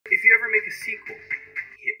a sequel,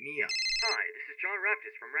 hit me up. Hi, this is John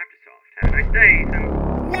Raptis from Raptisoft. Have a nice day,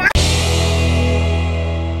 What?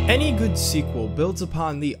 Any good sequel builds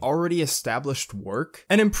upon the already established work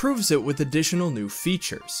and improves it with additional new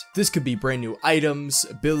features. This could be brand new items,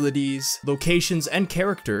 abilities, locations, and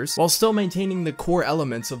characters, while still maintaining the core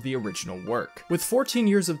elements of the original work. With 14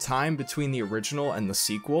 years of time between the original and the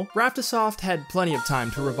sequel, Raptisoft had plenty of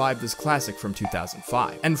time to revive this classic from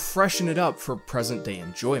 2005 and freshen it up for present-day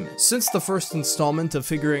enjoyment. Since the first installment of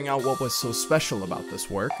figuring out what was so special about this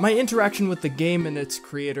work, my interaction with the game and its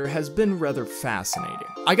creator has been rather fascinating.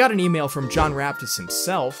 I got an email from John Raptis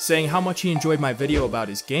himself saying how much he enjoyed my video about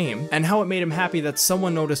his game and how it made him happy that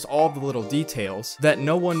someone noticed all the little details that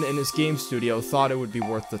no one in his game studio thought it would be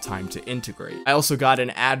worth the time to integrate. I also got an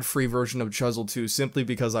ad-free version of Chuzzle 2 simply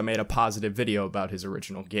because I made a positive video about his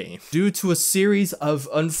original game. Due to a series of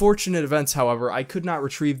unfortunate events, however, I could not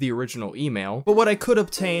retrieve the original email, but what I could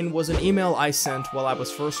obtain was an email I sent while I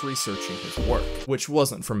was first researching his work, which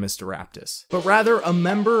wasn't from Mr. Raptis, but rather a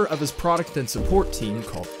member of his product and support team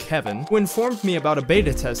called Kevin, who informed me about a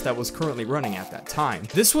beta test that was currently running at that time.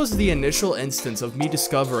 This was the initial instance of me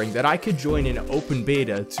discovering that I could join an open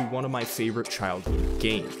beta to one of my favorite childhood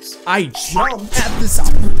games. I jumped at this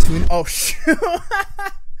opportunity. Oh shoot.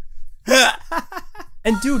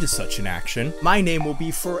 And due to such an action, my name will be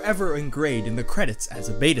forever engraved in the credits as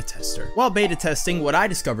a beta tester. While beta testing, what I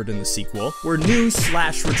discovered in the sequel were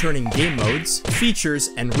new/returning game modes, features,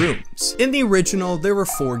 and rooms. In the original, there were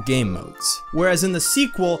 4 game modes, whereas in the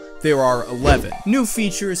sequel, there are 11. New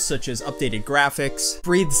features such as updated graphics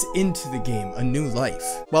breathes into the game a new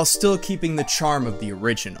life, while still keeping the charm of the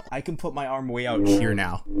original. I can put my arm way out here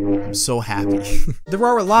now. I'm so happy. There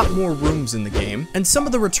are a lot more rooms in the game, and some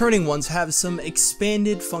of the returning ones have some expanded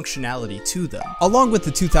functionality to them. Along with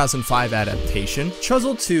the 2005 adaptation,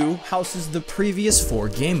 Chuzzle 2 houses the previous 4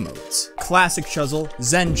 game modes: Classic Chuzzle,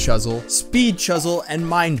 Zen Chuzzle, Speed Chuzzle, and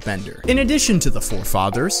Mindbender. In addition to the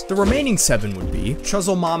forefathers, the remaining 7 would be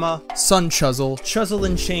Chuzzle Mama, Sun Chuzzle, Chuzzle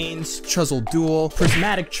in Chains, Chuzzle Duel,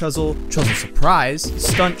 Prismatic Chuzzle, Chuzzle Surprise,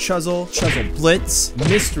 Stunt Chuzzle, Chuzzle Blitz,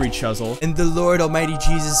 Mystery Chuzzle, and the Lord Almighty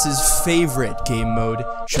Jesus' favorite game mode,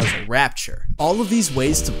 Chuzzle Rapture. All of these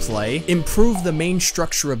ways to play improve the main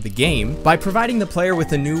structure of the game by providing the player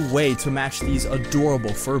with a new way to match these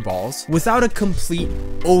adorable furballs without a complete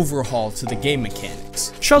overhaul to the game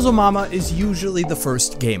mechanics. Chuzzle Mama is usually the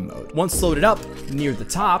first game mode. Once loaded up, near the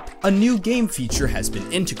top, a new game feature has been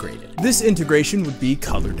integrated. This integration would be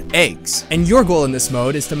colored eggs, and your goal in this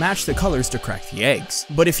mode is to match the colors to crack the eggs.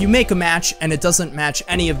 But if you make a match and it doesn't match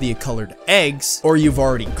any of the colored eggs, or you've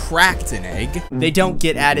already cracked an egg, they don't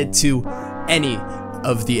get added to any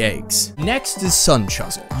of the eggs. Next is Sun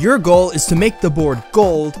Chuzzle. Your goal is to make the board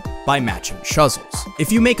gold by matching chuzzles.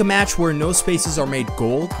 If you make a match where no spaces are made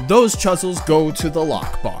gold, those chuzzles go to the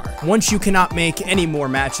lock bar. Once you cannot make any more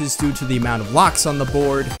matches due to the amount of locks on the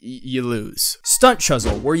board, you lose. Stunt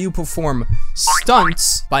Chuzzle, where you perform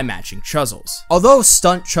stunts by matching chuzzles. Although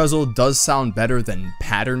Stunt Chuzzle does sound better than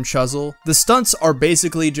Pattern Chuzzle, the stunts are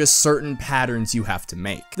basically just certain patterns you have to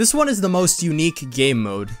make. This one is the most unique game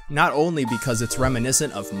mode, not only because it's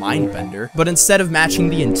reminiscent of Mindbender, but instead of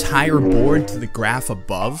matching the entire board to the graph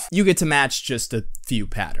above, you get to match just a few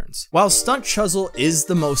patterns. While Stunt Chuzzle is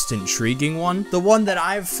the most intriguing one, the one that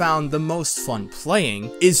I've found the most fun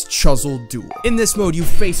playing is Chuzzle Duel. In this mode, you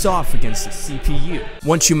face off against the CPU.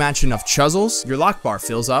 Once you match enough chuzzles, your lock bar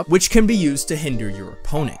fills up, which can be used to hinder your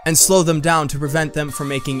opponent and slow them down to prevent them from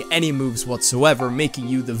making any moves whatsoever, making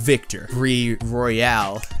you the victor.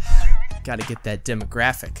 Royale. Gotta get that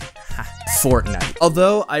demographic. Fortnite.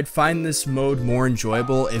 Although I'd find this mode more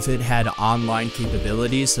enjoyable if it had online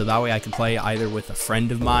capabilities, so that way I could play either with a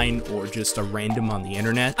friend of mine or just a random on the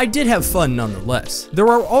internet, I did have fun nonetheless. There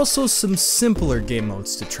are also some simpler game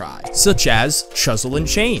modes to try, such as Chuzzle in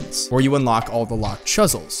Chains, where you unlock all the locked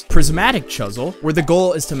chuzzles. Prismatic Chuzzle, where the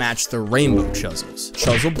goal is to match the rainbow chuzzles.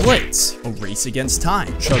 Chuzzle Blitz, a race against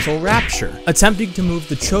time. Chuzzle Rapture, attempting to move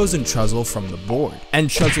the chosen chuzzle from the board. And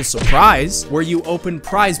Chuzzle Surprise, where you open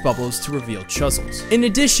prize bubbles to reveal chuzzles. In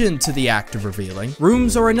addition to the act of revealing,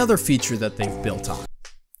 rooms are another feature that they've built on.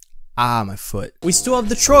 Ah, my foot. We still have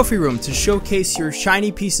the trophy room to showcase your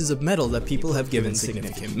shiny pieces of metal that people have given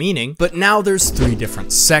significant meaning, but now there's 3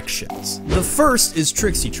 different sections. The first is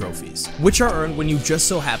Trixie Trophies, which are earned when you just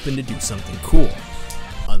so happen to do something cool.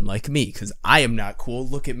 Unlike me, because I am not cool,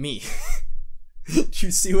 look at me. Do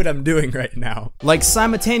you see what I'm doing right now? Like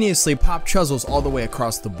simultaneously pop chuzzles all the way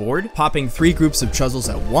across the board, popping 3 groups of chuzzles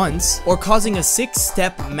at once, or causing a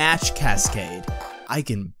 6-step match cascade. I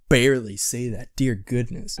can barely say that, dear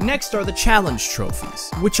goodness. Next are the challenge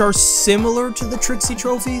trophies, which are similar to the Trixie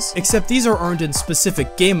trophies, except these are earned in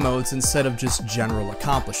specific game modes instead of just general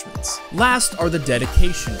accomplishments. Last are the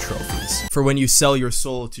dedication trophies, for when you sell your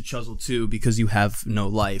soul to Chuzzle 2 because you have no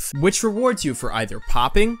life, which rewards you for either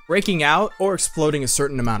popping, breaking out, or exploding a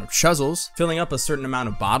certain amount of Chuzzles, filling up a certain amount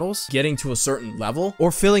of bottles, getting to a certain level,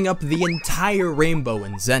 or filling up the entire rainbow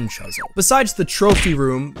in Zen Chuzzle. Besides the trophy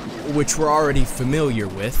room, which we're already familiar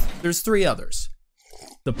with, there's 3 others.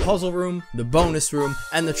 The puzzle room, the bonus room,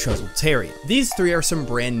 and the Chuzzletarium. These 3 are some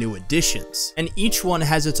brand new additions, and each one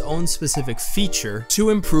has its own specific feature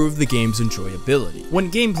to improve the game's enjoyability.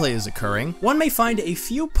 When gameplay is occurring, one may find a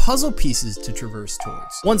few puzzle pieces to traverse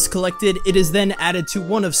towards. Once collected, it is then added to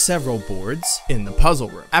one of several boards in the puzzle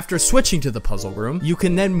room. After switching to the puzzle room, you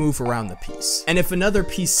can then move around the piece, and if another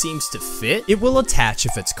piece seems to fit, it will attach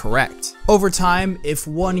if it's correct. Over time, if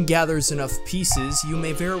one gathers enough pieces, you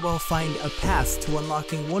may very well find a path to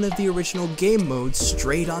unlocking one of the original game modes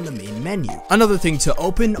straight on the main menu. Another thing to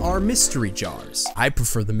open are mystery jars. I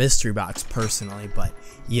prefer the mystery box personally, but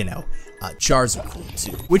you know, jars are cool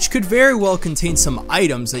too, which could very well contain some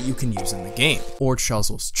items that you can use in the game. Or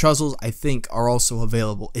Chuzzles. Chuzzles, I think, are also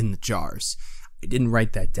available in the jars. I didn't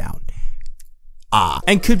write that down.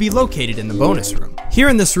 And could be located in the bonus room. Here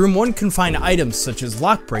in this room, one can find items such as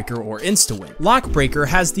Lockbreaker or Insta-Win. Lockbreaker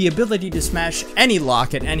has the ability to smash any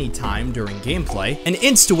lock at any time during gameplay, and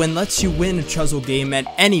Insta-Win lets you win a Chuzzle game at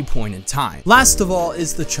any point in time. Last of all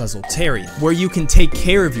is the Chuzzletarium, where you can take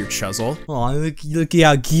care of your Chuzzle. Aw, look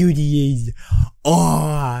how cute he is.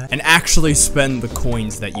 Oh, and actually spend the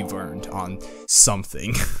coins that you've earned on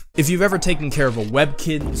something. If you've ever taken care of a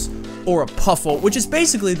Webkins or a Puffle, which is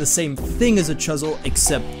basically the same thing as a Chuzzle,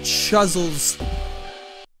 except Chuzzles...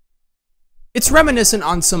 It's reminiscent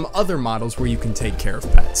on some other models where you can take care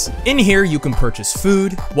of pets. In here, you can purchase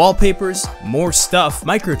food, wallpapers, more stuff,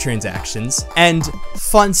 microtransactions, and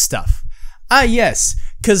fun stuff. Ah yes,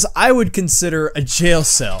 cause I would consider a jail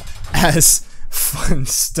cell as fun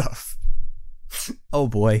stuff. Oh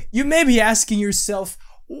boy. You may be asking yourself,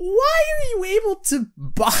 why are you able to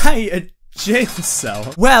buy a jail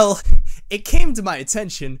cell? Well, it came to my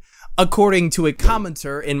attention, according to a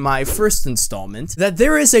commenter in my first installment, that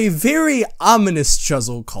there is a very ominous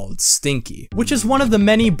Chuzzle called Stinky, which is one of the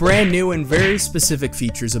many brand new and very specific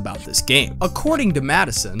features about this game. According to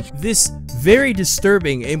Madison, this very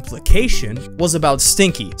disturbing implication was about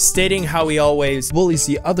Stinky, stating how he always bullies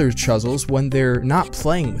the other Chuzzles when they're not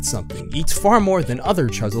playing with something, eats far more than other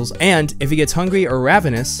Chuzzles, and if he gets hungry or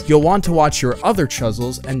ravenous, you'll want to watch your other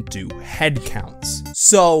Chuzzles and do head counts.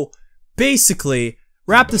 So, basically,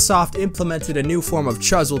 Raptisoft implemented a new form of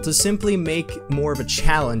Chuzzle to simply make more of a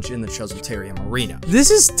challenge in the Chuzzletarium arena.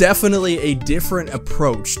 This is definitely a different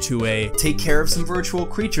approach to a take care of some virtual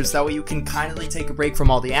creatures, that way you can kindly take a break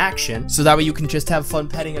from all the action, so that way you can just have fun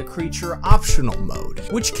petting a creature optional mode,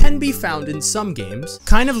 which can be found in some games,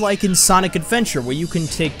 kind of like in Sonic Adventure where you can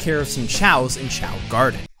take care of some chows in Chow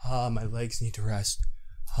Garden. My legs need to rest.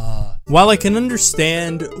 While I can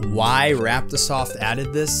understand why Raptisoft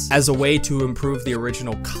added this as a way to improve the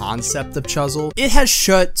original concept of Chuzzle, it has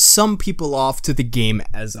shut some people off to the game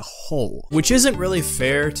as a whole, which isn't really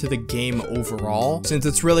fair to the game overall, since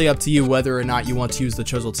it's really up to you whether or not you want to use the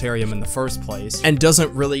Chuzzletarium in the first place, and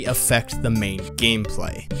doesn't really affect the main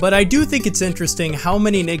gameplay. But I do think it's interesting how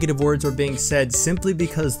many negative words are being said simply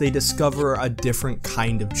because they discover a different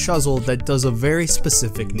kind of Chuzzle that does a very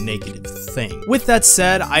specific negative thing. With that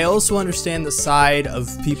said, I also understand the side of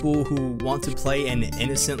people who want to play an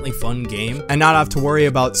innocently fun game and not have to worry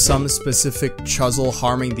about some specific Chuzzle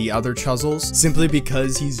harming the other Chuzzles simply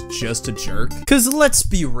because he's just a jerk. Cause let's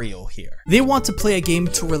be real here. They want to play a game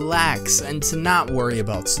to relax and to not worry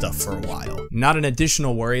about stuff for a while. Not an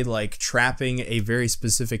additional worry like trapping a very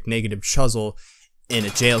specific negative Chuzzle in a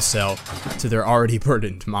jail cell to their already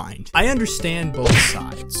burdened mind. I understand both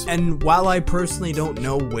sides, and while I personally don't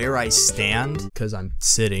know where I stand, because I'm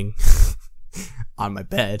sitting on my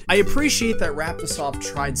bed, I appreciate that Raptisoft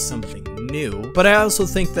tried something new, but I also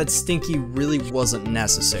think that Stinky really wasn't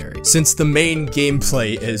necessary, since the main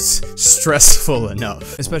gameplay is stressful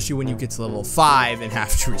enough, especially when you get to level 5 and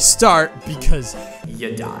have to restart because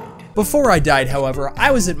you died. Before I died, however,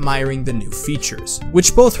 I was admiring the new features,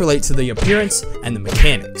 which both relate to the appearance and the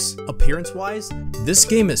mechanics. Appearance-wise, this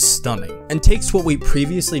game is stunning, and takes what we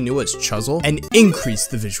previously knew as Chuzzle and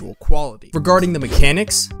increased the visual quality. Regarding the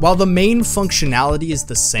mechanics, while the main functionality is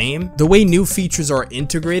the same, the way new features are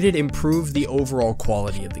integrated improved the overall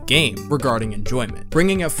quality of the game regarding enjoyment,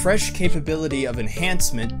 bringing a fresh capability of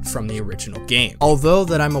enhancement from the original game. Although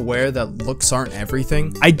that I'm aware that looks aren't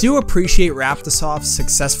everything, I do appreciate Raptisoft's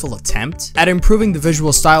successful attempt at improving the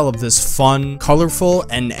visual style of this fun, colorful,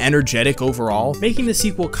 and energetic overall, making the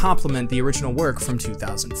sequel complement the original work from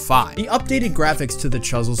 2005. The updated graphics to the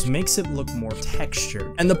Chuzzles makes it look more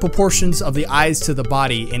textured, and the proportions of the eyes to the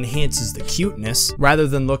body enhances the cuteness, rather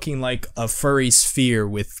than looking like a furry sphere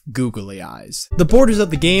with googly eyes. The borders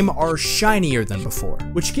of the game are shinier than before,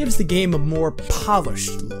 which gives the game a more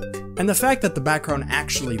polished look. And the fact that the background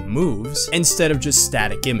actually moves instead of just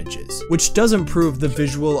static images, which does improve the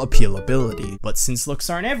visual appealability. But since looks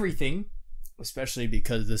aren't everything, especially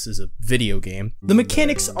because this is a video game, the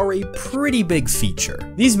mechanics are a pretty big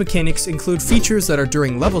feature. These mechanics include features that are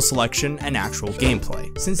during level selection and actual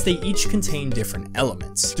gameplay, since they each contain different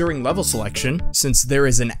elements. During level selection, since there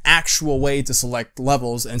is an actual way to select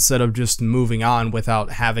levels instead of just moving on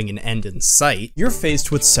without having an end in sight, you're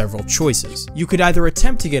faced with several choices. You could either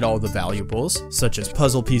attempt to get all the valuables, such as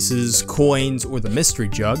puzzle pieces, coins, or the mystery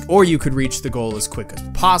jug, or you could reach the goal as quick as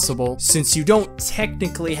possible, since you don't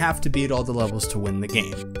technically have to beat all the levels to win the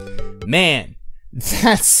game. Man,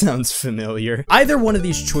 that sounds familiar. Either one of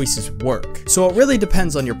these choices work, so it really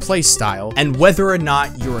depends on your playstyle and whether or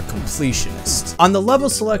not you're a completionist. On the level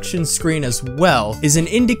selection screen as well is an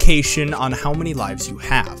indication on how many lives you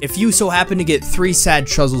have. If you so happen to get 3 sad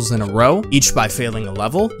Chuzzles in a row, each by failing a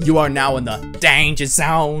level, you are now in the danger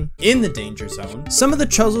zone. In the danger zone, some of the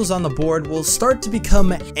Chuzzles on the board will start to become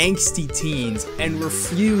angsty teens and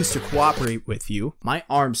refuse to cooperate with you. My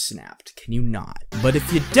arm snapped, can you not? But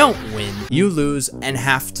if you don't win, you lose and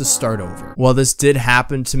have to start over. Well, this did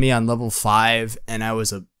happen to me on level 5 and I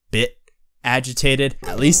was a bit agitated.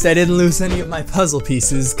 At least I didn't lose any of my puzzle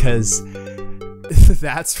pieces, cause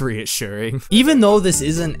that's reassuring. Even though this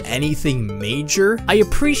isn't anything major, I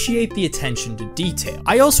appreciate the attention to detail.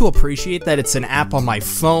 I also appreciate that it's an app on my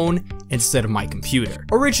phone instead of my computer.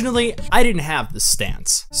 Originally, I didn't have this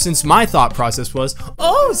stance, since my thought process was,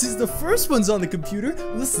 oh, since the first one's on the computer,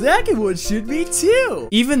 the second one should be too.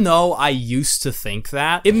 Even though I used to think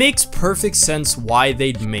that, it makes perfect sense why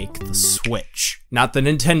they'd make the Switch. Not the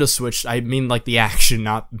Nintendo Switch, I mean like the action,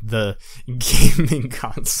 not the gaming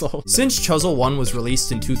console. Since Chuzzle 1 was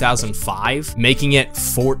released in 2005, making it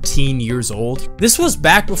 14 years old, this was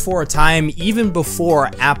back before a time even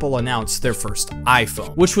before Apple announced their first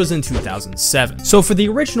iPhone, which was in 2007. So for the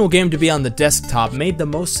original game to be on the desktop made the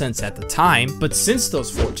most sense at the time, but since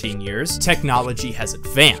those 14 years, technology has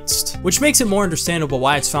advanced, which makes it more understandable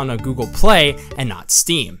why it's found on Google Play and not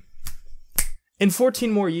Steam. In 14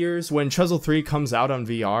 more years, when Chuzzle 3 comes out on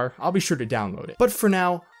VR, I'll be sure to download it. But for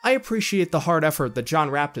now, I appreciate the hard effort that John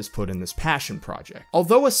Raptis put in this passion project.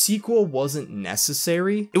 Although a sequel wasn't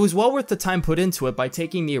necessary, it was well worth the time put into it by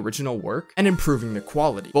taking the original work and improving the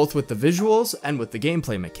quality, both with the visuals and with the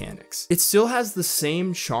gameplay mechanics. It still has the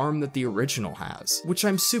same charm that the original has, which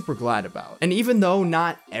I'm super glad about. And even though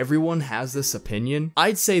not everyone has this opinion,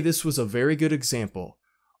 I'd say this was a very good example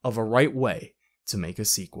of a right way to make a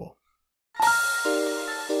sequel.